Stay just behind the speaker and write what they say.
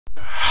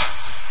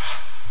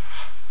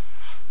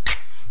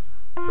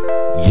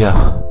Yeah.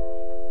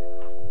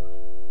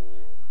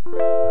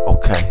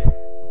 Okay.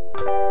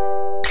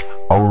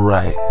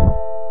 Alright.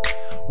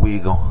 We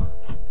gon'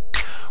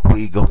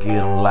 get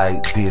them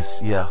like this,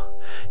 yeah.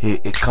 Here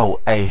it go,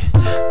 ayy.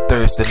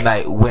 Thursday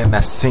night when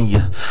I seen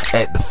you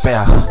at the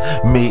fair,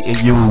 me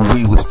and you,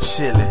 we was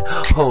chillin',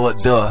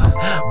 hood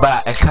up,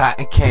 buying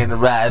cotton candy,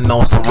 riding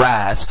on some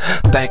rides,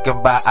 thinking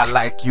about I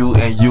like you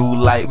and you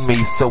like me.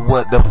 So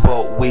what the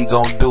fuck we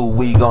gon' do?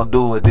 We gon'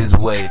 do it this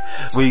way.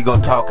 We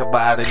gon' talk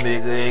about it,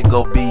 nigga, ain't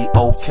gon' be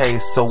okay.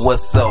 So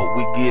what's up?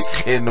 We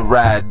get in the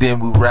ride, then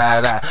we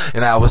ride out.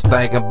 And I was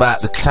thinking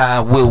about the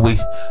time will we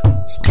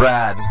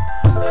riding.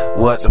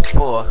 What the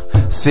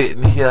fuck?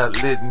 Sitting here,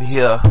 living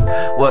here.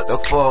 What the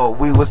fuck?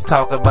 We was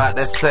talking about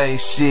that same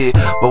shit,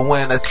 but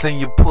when I seen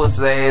you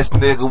pussy ass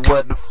nigga,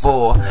 what the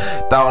fuck?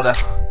 Thought I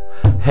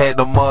had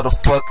no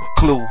motherfucking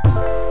clue.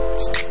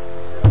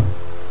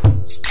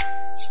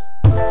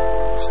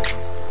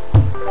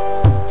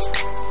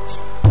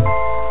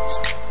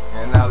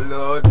 And I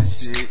love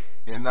this shit,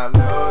 and I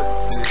love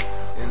this shit,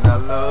 and I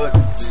love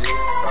this shit.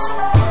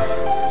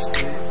 Oh, this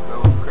shit so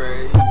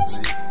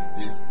crazy.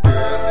 This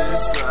girl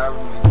is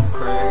driving me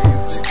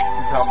crazy. She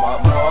talking about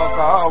Mark,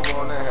 I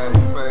wanna have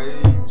you, baby.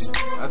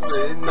 I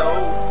said no,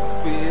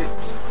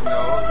 bitch, no,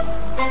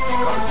 cause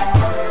you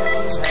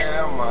can't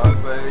have my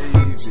baby.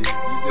 You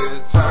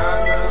just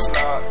tryna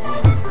lock me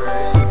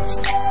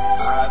crazy.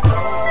 I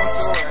don't want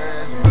your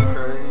ass, you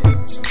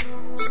crazy.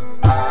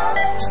 I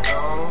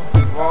don't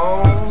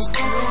want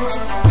you.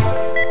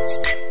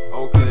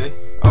 Okay,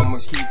 I'ma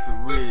keep it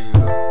real.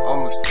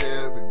 I'ma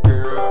tell the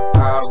girl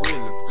how I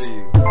really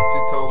feel. She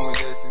told me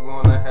that she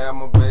wanna have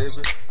my baby.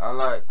 I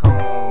like, come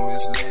on,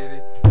 Miss Lady,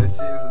 that shit's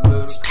a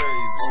little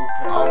crazy.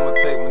 I'ma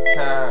take my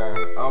time,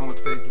 I'ma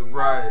take it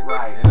right,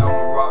 and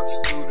I'ma rock the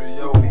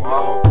studio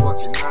all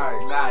fucking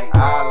night. I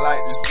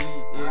like this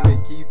beat and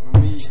it keeping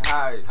me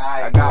hype.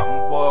 I got my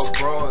boy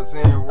Bronx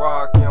and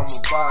Rock on my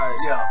bike.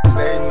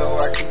 They know I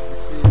keep the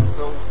shit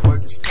so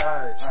fucking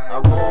tight. I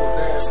roll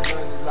that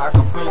money like a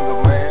finger,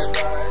 man.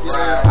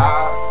 Yeah, I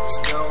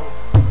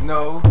don't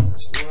know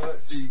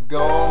what she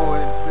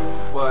going through,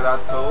 but I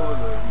told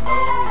her no,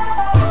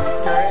 you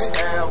can't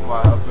have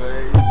my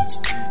baby.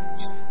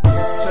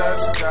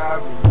 Just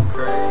drive me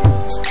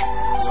crazy.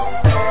 So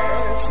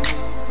ask me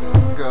to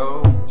go,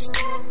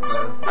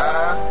 cause I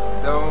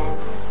don't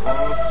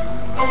want you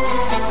no.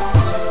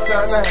 She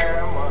tryna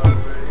have my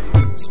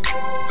baby.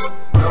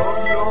 No,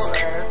 your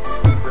ass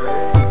is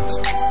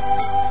crazy.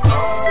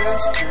 I'm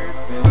just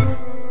tripping,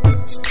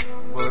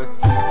 but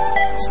you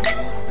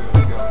need to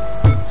go.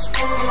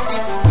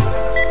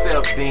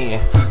 Stepped in,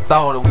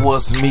 thought it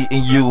was me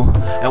and you.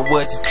 And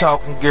what you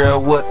talking,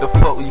 girl, what the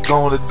fuck you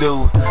gonna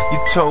do? You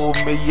told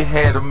me you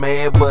had a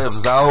man, but it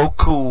was all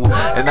cool.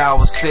 And I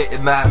was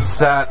sitting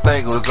outside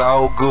thinking it was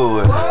all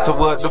good. So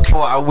what the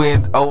fuck, I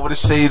went over to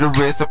Shade of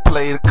Rest and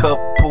played a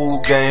couple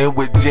pool game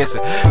with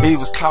Jesse. He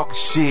was talking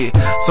shit,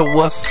 so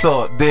what's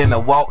up? Then I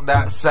walked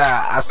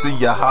outside, I seen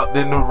you hopped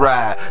in the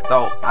ride.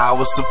 Thought I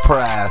was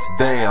surprised,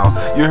 damn,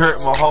 you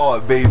hurt my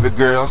heart, baby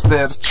girl,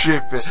 instead of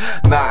tripping.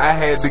 Now I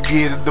had to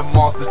get in the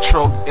monster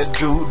truck and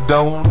do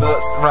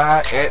donuts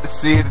right at the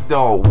city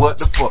door. What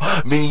the fuck,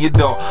 me and you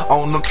don't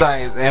own them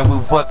things, and we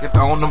fucking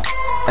on them.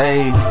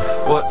 Hey,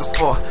 what the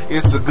fuck,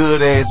 it's a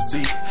good ass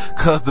beat,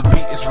 cause the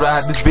beat is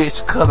riding this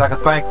bitch, cause I can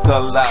think a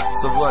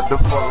lot. So what the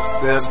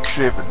fuck, instead of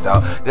tripping,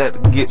 dog, got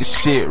to get the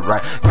shit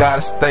right.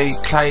 Gotta stay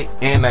tight,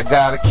 and I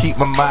gotta keep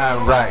my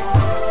mind right.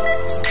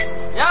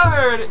 Y'all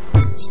heard it.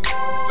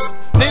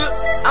 Nigga,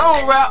 I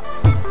don't rap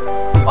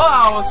or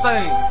I don't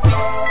sing,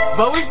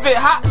 but we spit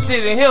hot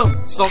shit in here,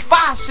 some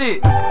fire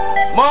shit.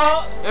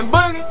 Marley and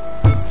Boogie,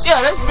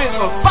 yeah, they spit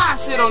some fire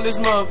shit on this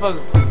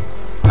motherfucker.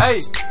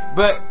 Hey,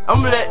 but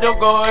I'ma let them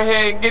go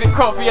ahead and get it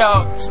crunk for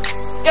y'all.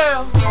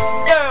 Yeah,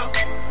 yeah,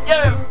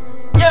 yeah,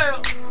 yeah,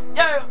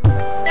 yeah,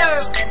 yeah,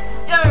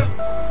 yeah,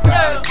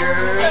 yeah. Girl,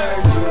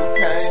 you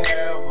can't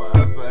have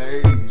my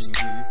baby.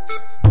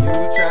 You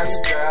tryna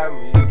drive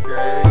me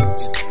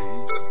crazy.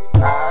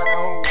 I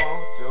don't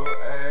want your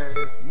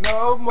ass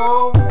no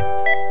more,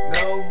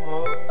 no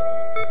more.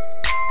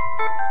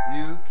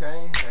 You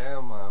can't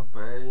have my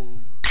baby.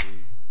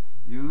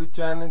 You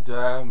tryna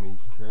drive me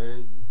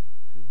crazy,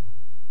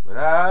 but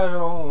I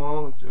don't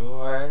want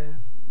your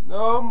ass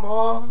no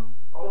more,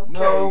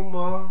 no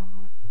more,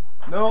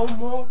 no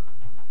more.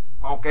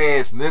 Honk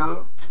ass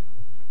nigga.